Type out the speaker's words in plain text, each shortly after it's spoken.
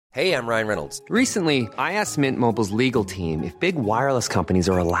Hey, I'm Ryan Reynolds. Recently, I asked Mint Mobile's legal team if big wireless companies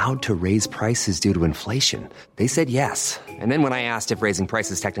are allowed to raise prices due to inflation. They said yes. And then when I asked if raising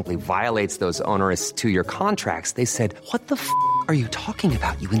prices technically violates those onerous two-year contracts, they said, "What the f*** are you talking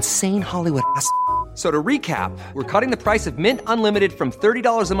about, you insane Hollywood ass?" So to recap, we're cutting the price of Mint Unlimited from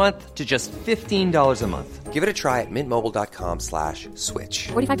 $30 a month to just $15 a month. Give it a try at mintmobile.com/switch.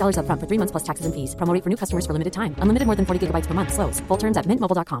 $45 up front for 3 months plus taxes and fees. Promo rate for new customers for limited time. Unlimited more than 40 gigabytes per month. Slows full terms at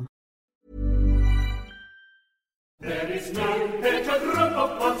mintmobile.com. There is no better group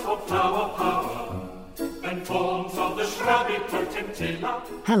of plants for flower power than forms of the shrubby potentilla.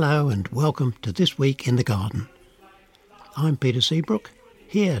 Hello and welcome to This Week in the Garden. I'm Peter Seabrook,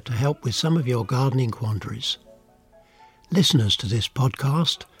 here to help with some of your gardening quandaries. Listeners to this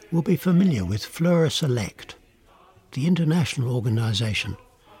podcast will be familiar with Flora Select, the international organisation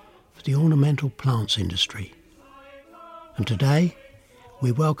for the ornamental plants industry. And today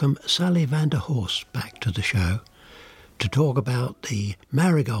we welcome Sally van der Horst back to the show to talk about the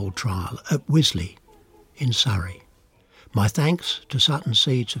marigold trial at Wisley in Surrey. My thanks to Sutton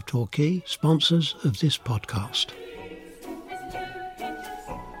Seeds of Torquay, sponsors of this podcast.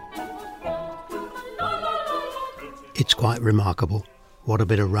 It's quite remarkable what a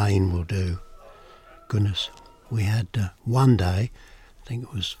bit of rain will do. Goodness, we had one day, I think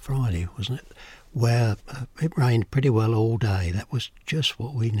it was Friday, wasn't it, where it rained pretty well all day. That was just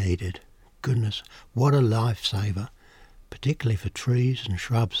what we needed. Goodness, what a lifesaver, particularly for trees and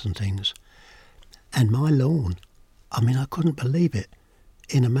shrubs and things. And my lawn, I couldn't believe it.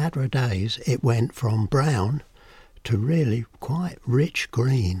 In a matter of days, it went from brown to really quite rich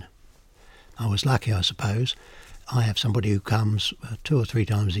green. I was lucky, I suppose. I have somebody who comes 2 or 3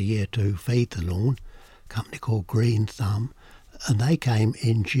 times a year to feed the lawn, a company called Green Thumb, and they came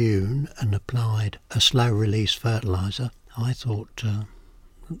in June and applied a slow-release fertiliser. I thought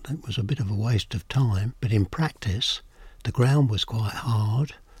that was a bit of a waste of time, but in practice, the ground was quite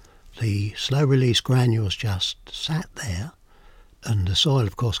hard. The slow-release granules just sat there, and the soil,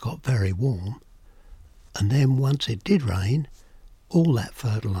 of course, got very warm. And then once it did rain, all that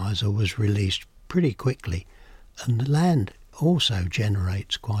fertiliser was released pretty quickly. And the land also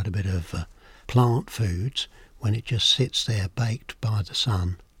generates quite a bit of plant foods when it just sits there baked by the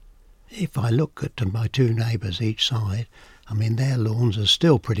sun. If I look at my 2 neighbours each side, their lawns are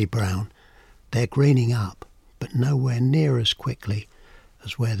still pretty brown. They're greening up, but nowhere near as quickly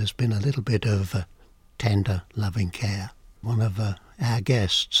as where there's been a little bit of tender, loving care. One of our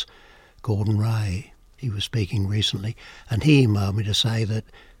guests, Gordon Ray, he was speaking recently, and he emailed me to say that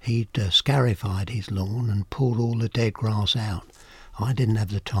he'd scarified his lawn and pulled all the dead grass out. I didn't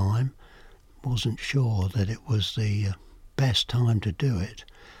have the time, wasn't sure that it was the best time to do it,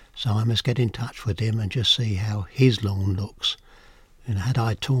 so I must get in touch with him and just see how his lawn looks. And had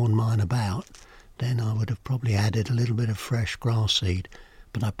I torn mine about, then I would have probably added a little bit of fresh grass seed,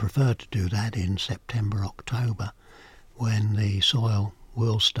 but I prefer to do that in September, October, when the soil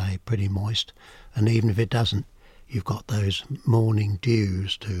will stay pretty moist, and even if it doesn't, you've got those morning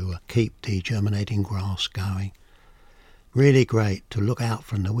dews to keep the germinating grass going. Really great to look out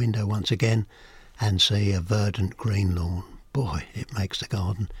from the window once again and see a verdant green lawn. Boy, it makes the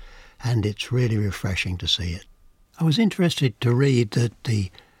garden, and it's really refreshing to see it. I was interested to read that the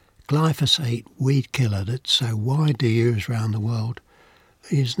glyphosate weed killer that's so widely used around the world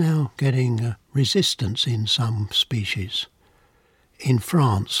is now getting resistance in some species. In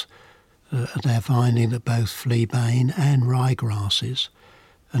France, they're finding that both fleabane and ryegrasses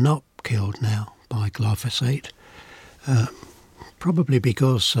are not killed now by glyphosate, probably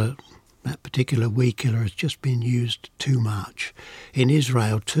because that particular weed killer has just been used too much. In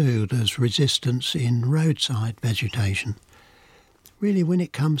Israel too, there's resistance in roadside vegetation. Really, when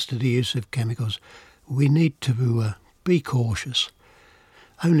it comes to the use of chemicals, we need to be cautious,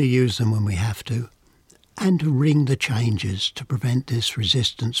 only use them when we have to, and to ring the changes to prevent this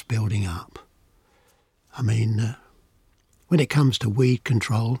resistance building up. When it comes to weed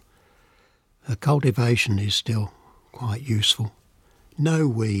control, cultivation is still quite useful. No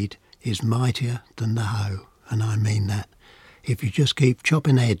weed is mightier than the hoe, and I mean that. If you just keep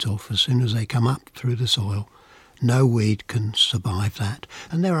chopping heads off as soon as they come up through the soil, no weed can survive that.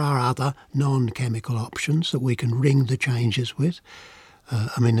 And there are other non-chemical options that we can ring the changes with.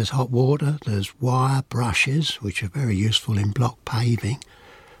 There's hot water, there's wire brushes, which are very useful in block paving,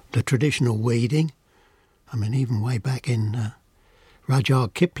 the traditional weeding. Even way back in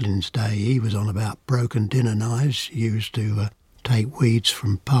Rudyard Kipling's day, he was on about broken dinner knives used to take weeds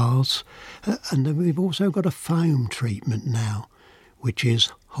from paths. And then we've also got a foam treatment now, which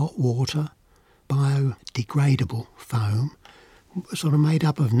is hot water, biodegradable foam, sort of made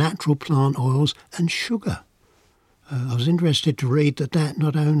up of natural plant oils and sugar. I was interested to read that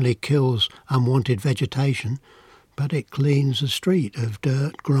not only kills unwanted vegetation, but it cleans the street of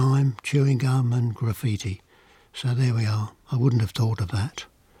dirt, grime, chewing gum and graffiti. So there we are. I wouldn't have thought of that.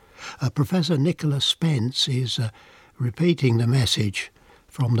 Professor Nicholas Spence is repeating the message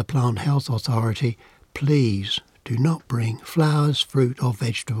from the Plant Health Authority: please do not bring flowers, fruit or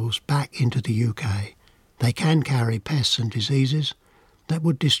vegetables back into the UK. They can carry pests and diseases that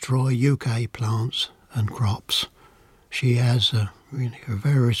would destroy UK plants and crops. She has really a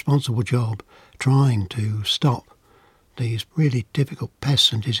very responsible job trying to stop these really difficult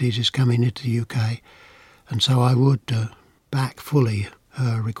pests and diseases coming into the UK. And so I would back fully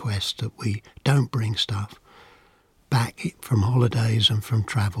her request that we don't bring stuff back from holidays and from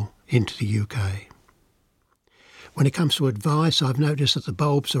travel into the UK. When it comes to advice, I've noticed that the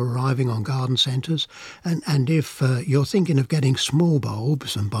bulbs are arriving on garden centres, and if you're thinking of getting small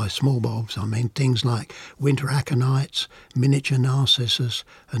bulbs, and by small bulbs I mean things like winter aconites, miniature narcissus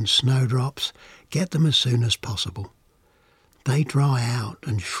and snowdrops, get them as soon as possible. They dry out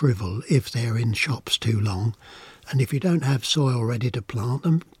and shrivel if they're in shops too long, and if you don't have soil ready to plant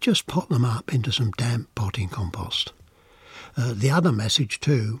them, just pot them up into some damp potting compost. The other message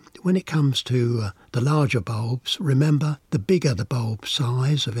too, when it comes to the larger bulbs, remember the bigger the bulb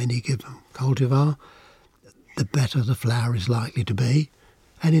size of any given cultivar, the better the flower is likely to be,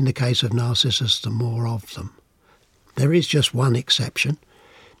 and in the case of narcissus, the more of them. There is just one exception.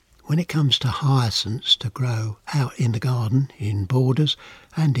 When it comes to hyacinths to grow out in the garden, in borders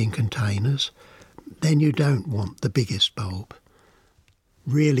and in containers, then you don't want the biggest bulb.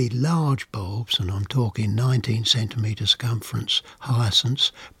 Really large bulbs, and I'm talking 19 centimetre circumference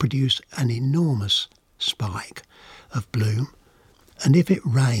hyacinths, produce an enormous spike of bloom, and if it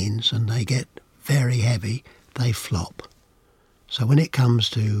rains and they get very heavy, they flop. So when it comes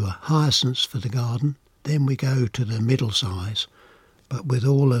to hyacinths for the garden, then we go to the middle size, but with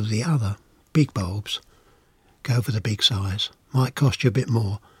all of the other big bulbs, go for the big size. Might cost you a bit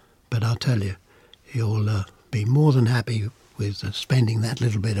more, but I'll tell you, you'll be more than happy with spending that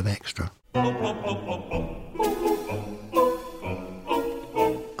little bit of extra.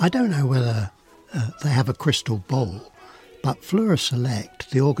 I don't know whether they have a crystal ball, but Flora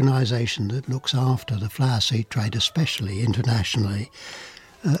Select, the organisation that looks after the flower seed trade, especially internationally,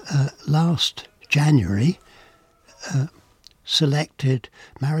 last January selected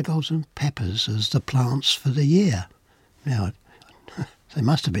marigolds and peppers as the plants for the year. Now, they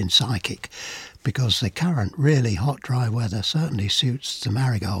must have been psychic, because the current really hot, dry weather certainly suits the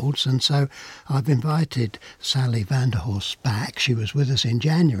marigolds. And so I've invited Sally Vanderhorst back. She was with us in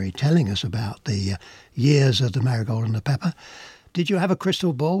January telling us about the years of the marigold and the pepper. Did you have a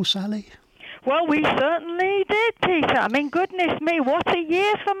crystal ball, Sally? Well, we certainly did, Peter. I mean, goodness me, what a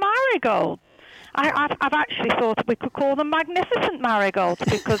year for marigolds. I've actually thought we could call them magnificent marigolds,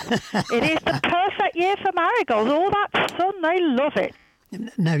 because it is the perfect year for marigolds. All that sun, they love it.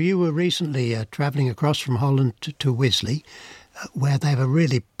 Now, you were recently travelling across from Holland to Wisley, where they have a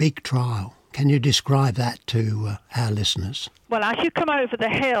really big trial. Can you describe that to our listeners? Well, as you come over the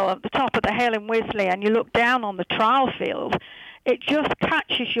hill, at the top of the hill in Wisley, and you look down on the trial field, it just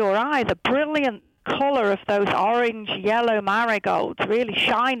catches your eye, the brilliant colour of those orange-yellow marigolds, really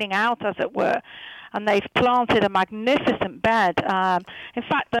shining out, as it were. And they've planted a magnificent bed. In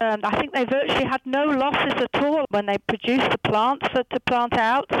fact, I think they virtually had no losses at all when they produced the plants to plant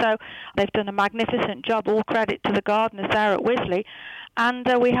out. So they've done a magnificent job. All credit to the gardeners there at Wisley. And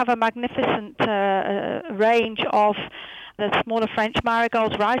we have a magnificent range of the smaller French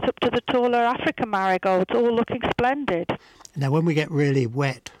marigolds right up to the taller African marigolds, all looking splendid. Now, when we get really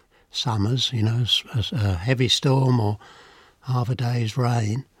wet summers, you know, a heavy storm or half a day's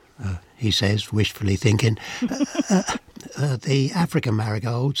rain, he says, wishfully thinking, the African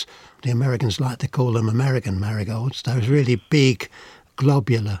marigolds, the Americans like to call them American marigolds, those really big,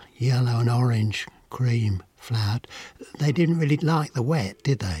 globular, yellow and orange, cream flowered, they didn't really like the wet,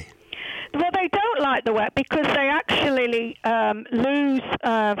 did they? Well, they don't like the wet because they actually lose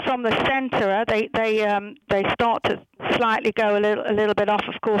from the centre. They start to slightly go a little bit off,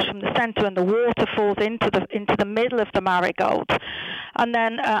 of course, from the centre, and the water falls into the middle of the marigolds. And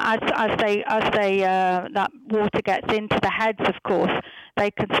then as that water gets into the heads, of course,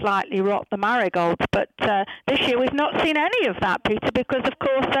 they can slightly rot the marigolds. But this year we've not seen any of that, Peter, because of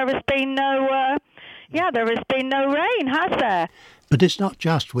course there has been no rain, has there? But it's not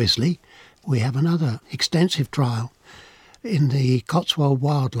just Wisley. We have another extensive trial in the Cotswold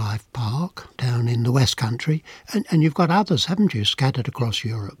Wildlife Park down in the West Country, and you've got others, haven't you, scattered across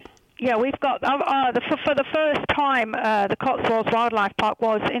Europe? Yeah, we've got, for the first time, the Cotswolds Wildlife Park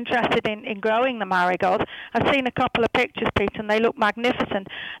was interested in growing the marigolds. I've seen a couple of pictures, Peter, and they look magnificent.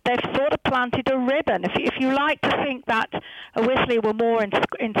 They've sort of planted a ribbon. If you like to think that Wisley were more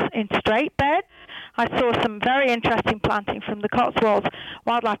in straight beds, I saw some very interesting planting from the Cotswolds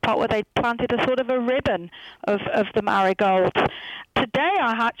Wildlife Park where they planted a sort of a ribbon of the marigolds. Today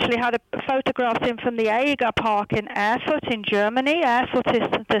I actually had a photograph in from the Eger Park in Erfurt in Germany. Erfurt is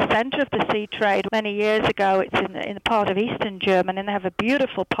the centre of the sea trade. Many years ago, it's in the part of eastern Germany, and they have a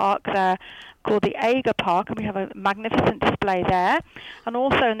beautiful park there called the Eger Park, and we have a magnificent display there. And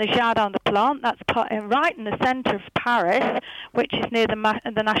also in the Jardin des Plantes, that's right in the centre of Paris, which is near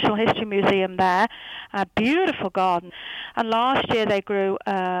the National History Museum there. A beautiful garden. And last year they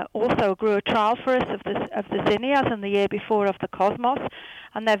also grew a trial for us of the zinnias, and the year before of the cosmos.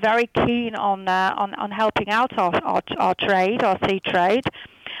 And they're very keen on helping out our trade, our sea trade.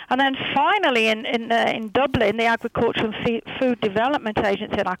 And then finally, in Dublin, the Agricultural and Food Development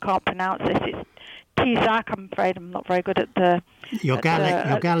Agency, and I can't pronounce this, it's TISAC. I'm afraid I'm not very good at the... Your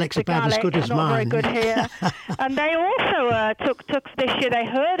Gaelic's about as good as mine. Not very good here. And they also took this year, they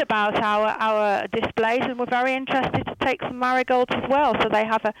heard about our displays and were very interested to take some marigolds as well. So they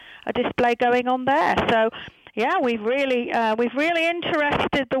have a display going on there. So... yeah, we've really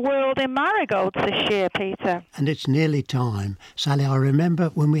interested the world in marigolds this year, Peter. And it's nearly time. Sally, I remember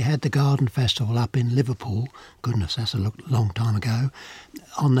when we had the Garden Festival up in Liverpool, goodness, that's a long time ago,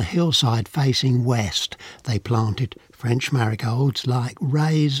 on the hillside facing west, they planted French marigolds like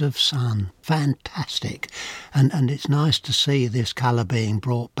rays of sun. Fantastic. And it's nice to see this colour being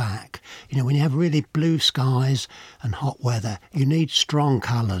brought back. You know, when you have really blue skies and hot weather, you need strong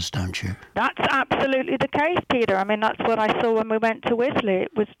colours, don't you? That's absolutely the case, Peter. I mean, that's what I saw when we went to Wisley.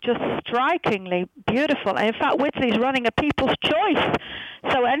 It was just strikingly beautiful. And in fact, Wisley's running a People's Choice.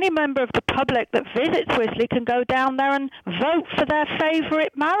 So any member of the public that visits Wisley can go down there and vote for their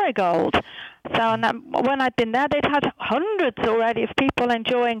favourite marigold. So when I'd been there, they'd had hundreds already of people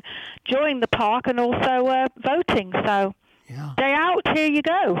enjoying the park and also voting. So yeah. Day out, here you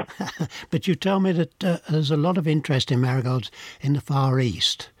go. But you tell me that there's a lot of interest in marigolds in the Far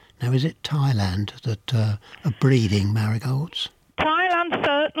East. Now, is it Thailand that are breeding marigolds? Thailand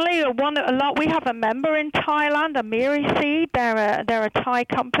certainly a lot. We have a member in Thailand, Amiri Seed. They're a Thai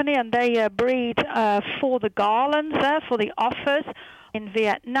company, and they breed for the garlands there, for the offers. In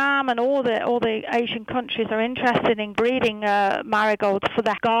Vietnam and all the Asian countries are interested in breeding marigolds for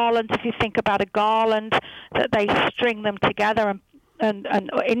their garlands. If you think about a garland, that they string them together, and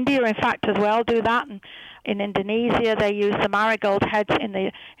India, in fact, as well do that. And in Indonesia, they use the marigold heads in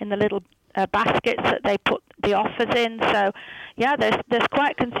the little baskets that they put the offers in. So, yeah, there's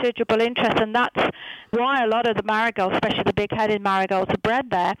quite considerable interest, and that's why a lot of the marigolds, especially the big-headed marigolds, are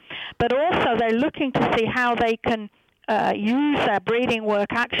bred there. But also, they're looking to see how they can use their breeding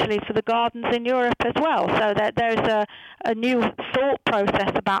work actually for the gardens in Europe as well. So that there's a new thought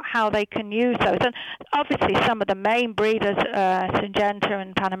process about how they can use those. And obviously, some of the main breeders, Syngenta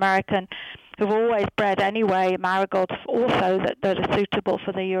and Pan American, who've always bred anyway marigolds also that are suitable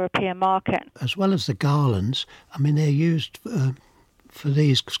for the European market. As well as the garlands, I mean, they're used for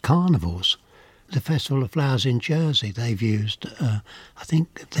these carnivals. The Festival of Flowers in Jersey, they've used, I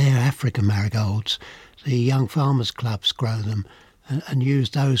think they're African marigolds. The Young Farmers Clubs grow them and use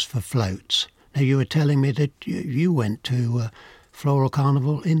those for floats. Now, you were telling me that you went to Floral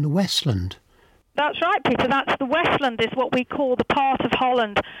Carnival in the Westland. That's right, Peter. That's the Westland is what we call the part of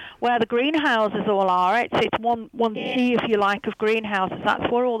Holland where the greenhouses all are. It's one sea, if you like, of greenhouses.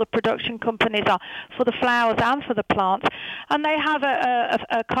 That's where all the production companies are for the flowers and for the plants. And they have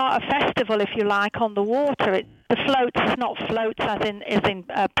a festival, if you like, on the water. The floats is not floats as in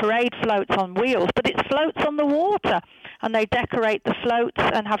parade floats on wheels, but it's floats on the water. And they decorate the floats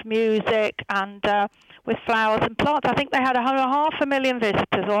and have music and with flowers and plants. I think they had 500,000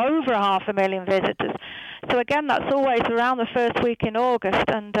 visitors, or over 500,000 visitors. So again, that's always around the first week in August,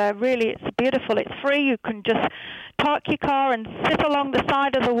 and really it's beautiful. It's free. You can just park your car and sit along the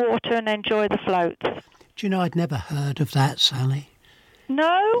side of the water and enjoy the floats. Do you know, I'd never heard of that, Sally.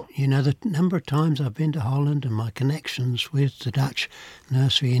 No? You know, the number of times I've been to Holland and my connections with the Dutch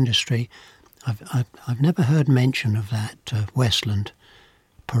nursery industry, I've never heard mention of that Westland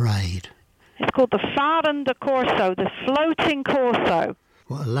parade. It's called the Varende Corso, the floating Corso.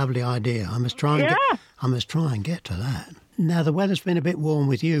 What a lovely idea. I must try and get to that. Now, the weather's been a bit warm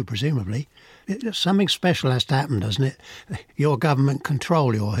with you, presumably. Something special has to happen, doesn't it? Your government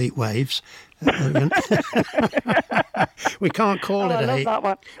control your heat waves. We can't call it a heat.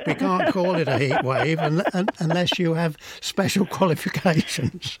 We can't call it a heat wave unless you have special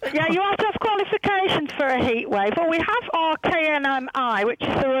qualifications. Yeah, you have to have qualifications for a heat wave. Well, we have our KNMI, which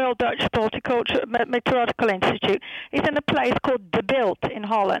is the Royal Dutch Meteorological Institute. It's in a place called De Bilt in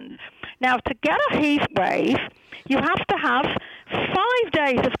Holland. Now, to get a heat wave, you have to have 5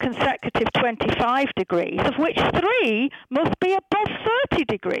 days of consecutive 25 degrees, of which 3 must be above 30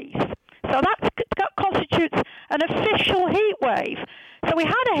 degrees. So that constitutes an official heat wave. So we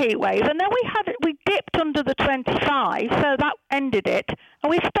had a heat wave, and then we dipped under the 25, so that ended it,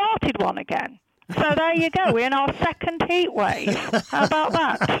 and we started one again. So there you go. We're in our second heat wave. How about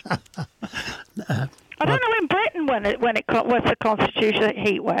that? I don't know in Britain when it was a constitutional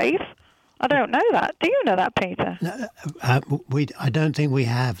heat wave. I don't know that. Do you know that, Peter? No, I don't think we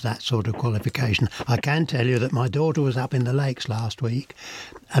have that sort of qualification. I can tell you that my daughter was up in the lakes last week,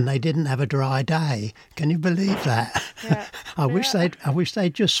 and they didn't have a dry day. Can you believe that? Yeah. I wish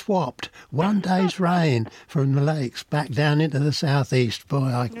they'd just swapped one day's rain from the lakes back down into the southeast.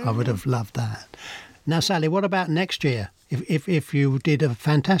 Boy, I would have loved that. Now, Sally, what about next year? If you did a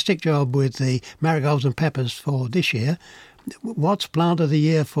fantastic job with the marigolds and peppers for this year, what's plant of the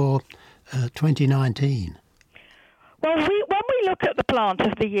year for 2019? Well, when we look at the plant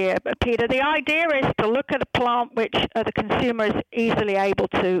of the year, Peter, the idea is to look at a plant which the consumer is easily able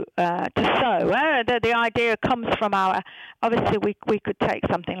to sow. The idea comes from obviously we could take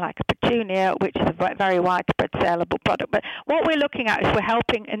something like a petunia, which is a very widespread saleable product. But what we're looking at is we're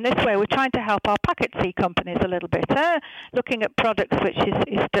helping, in this way, we're trying to help our packet seed companies a little bit, looking at products which is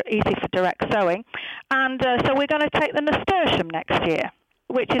easy for direct sowing. And so we're going to take the nasturtium next year,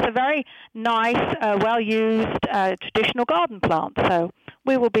 which is a very nice, well-used traditional garden plant. So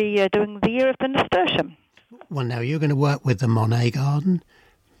we will be doing the year of the nasturtium. Well, now you're going to work with the Monet Garden,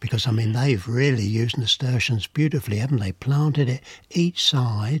 because, I mean, they've really used nasturtiums beautifully, haven't they? Planted it each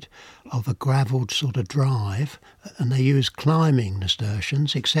side of a gravelled sort of drive, and they use climbing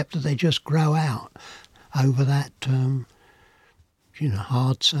nasturtiums, except that they just grow out over that,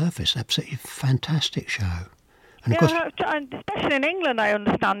 hard surface. Absolutely fantastic show. And especially in England, I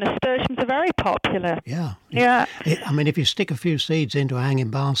understand nasturtiums are very popular. Yeah. Yeah. I mean, if you stick a few seeds into a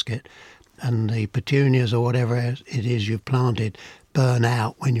hanging basket and the petunias or whatever it is you've planted burn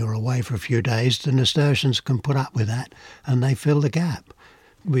out when you're away for a few days, the nasturtiums can put up with that and they fill the gap.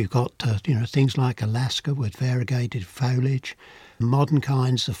 We've got, things like Alaska with variegated foliage. Modern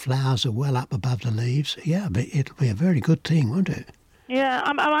kinds, the flowers are well up above the leaves. Yeah, but it'll be a very good thing, won't it? Yeah,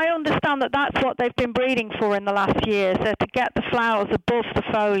 I understand that that's what they've been breeding for in the last years, to get the flowers above the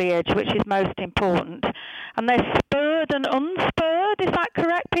foliage, which is most important. And they're spurred and unspurred, is that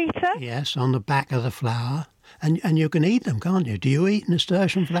correct, Peter? Yes, on the back of the flower. And you can eat them, can't you? Do you eat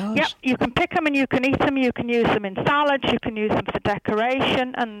nasturtium flowers? Yep, you can pick them and you can eat them. You can use them in salads, you can use them for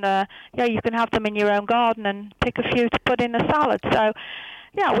decoration, and you can have them in your own garden and pick a few to put in a salad. So,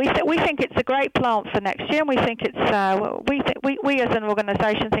 yeah, we think it's a great plant for next year, and we think it's we as an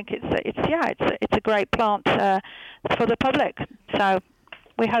organisation think it's a great plant for the public. So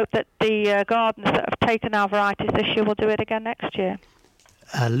we hope that the gardens that have taken our varieties this year will do it again next year.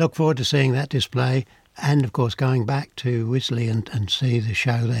 Look forward to seeing that display, and of course going back to Wisley and see the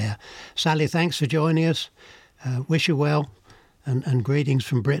show there. Sally, thanks for joining us. Wish you well, and greetings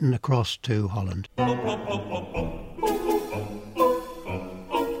from Britain across to Holland.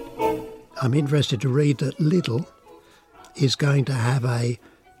 I'm interested to read that Lidl is going to have a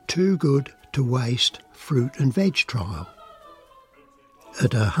too good to waste fruit and veg trial.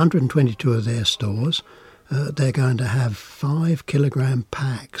 At 122 of their stores, they're going to have 5 kilogram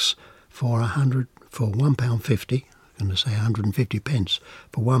packs for £1.50. I'm going to say 150 pence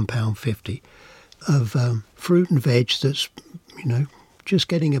for £1.50 of fruit and veg that's, just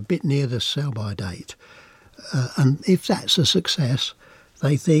getting a bit near the sell-by date. And if that's a success,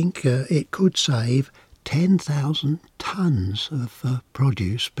 they think it could save 10,000 tonnes of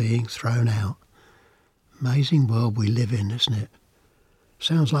produce being thrown out. Amazing world we live in, isn't it?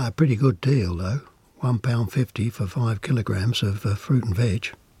 Sounds like a pretty good deal, though. £1.50 for 5 kilograms of fruit and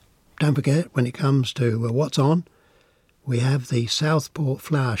veg. Don't forget, when it comes to what's on, we have the Southport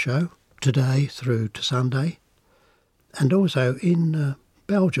Flower Show today through to Sunday. And also in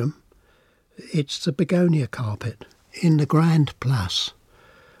Belgium, it's the Begonia Carpet in the Grand Place.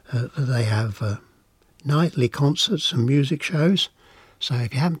 They have nightly concerts and music shows. So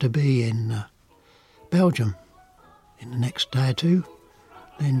if you happen to be in Belgium in the next day or two,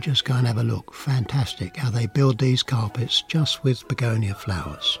 then just go and have a look. Fantastic how they build these carpets just with begonia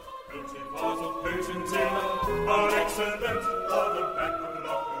flowers.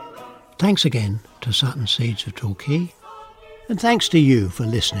 Thanks again to Sutton Seeds of Torquay, and thanks to you for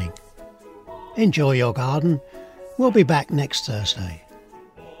listening. Enjoy your garden. We'll be back next Thursday.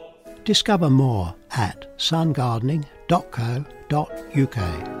 Discover more at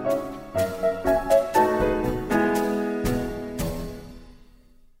sungardening.co.uk.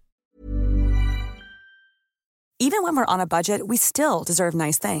 Even when we're on a budget, we still deserve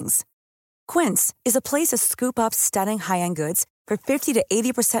nice things. Quince is a place to scoop up stunning high-end goods for 50 to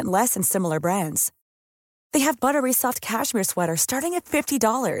 80% less than similar brands. They have buttery soft cashmere sweaters starting at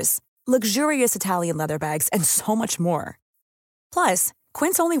 $50, luxurious Italian leather bags, and so much more. Plus,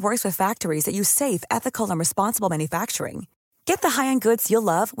 Quince only works with factories that use safe, ethical, and responsible manufacturing. Get the high-end goods you'll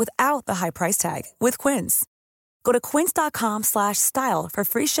love without the high price tag with Quince. Go to quince.com/style for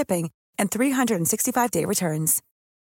free shipping and 365-day returns.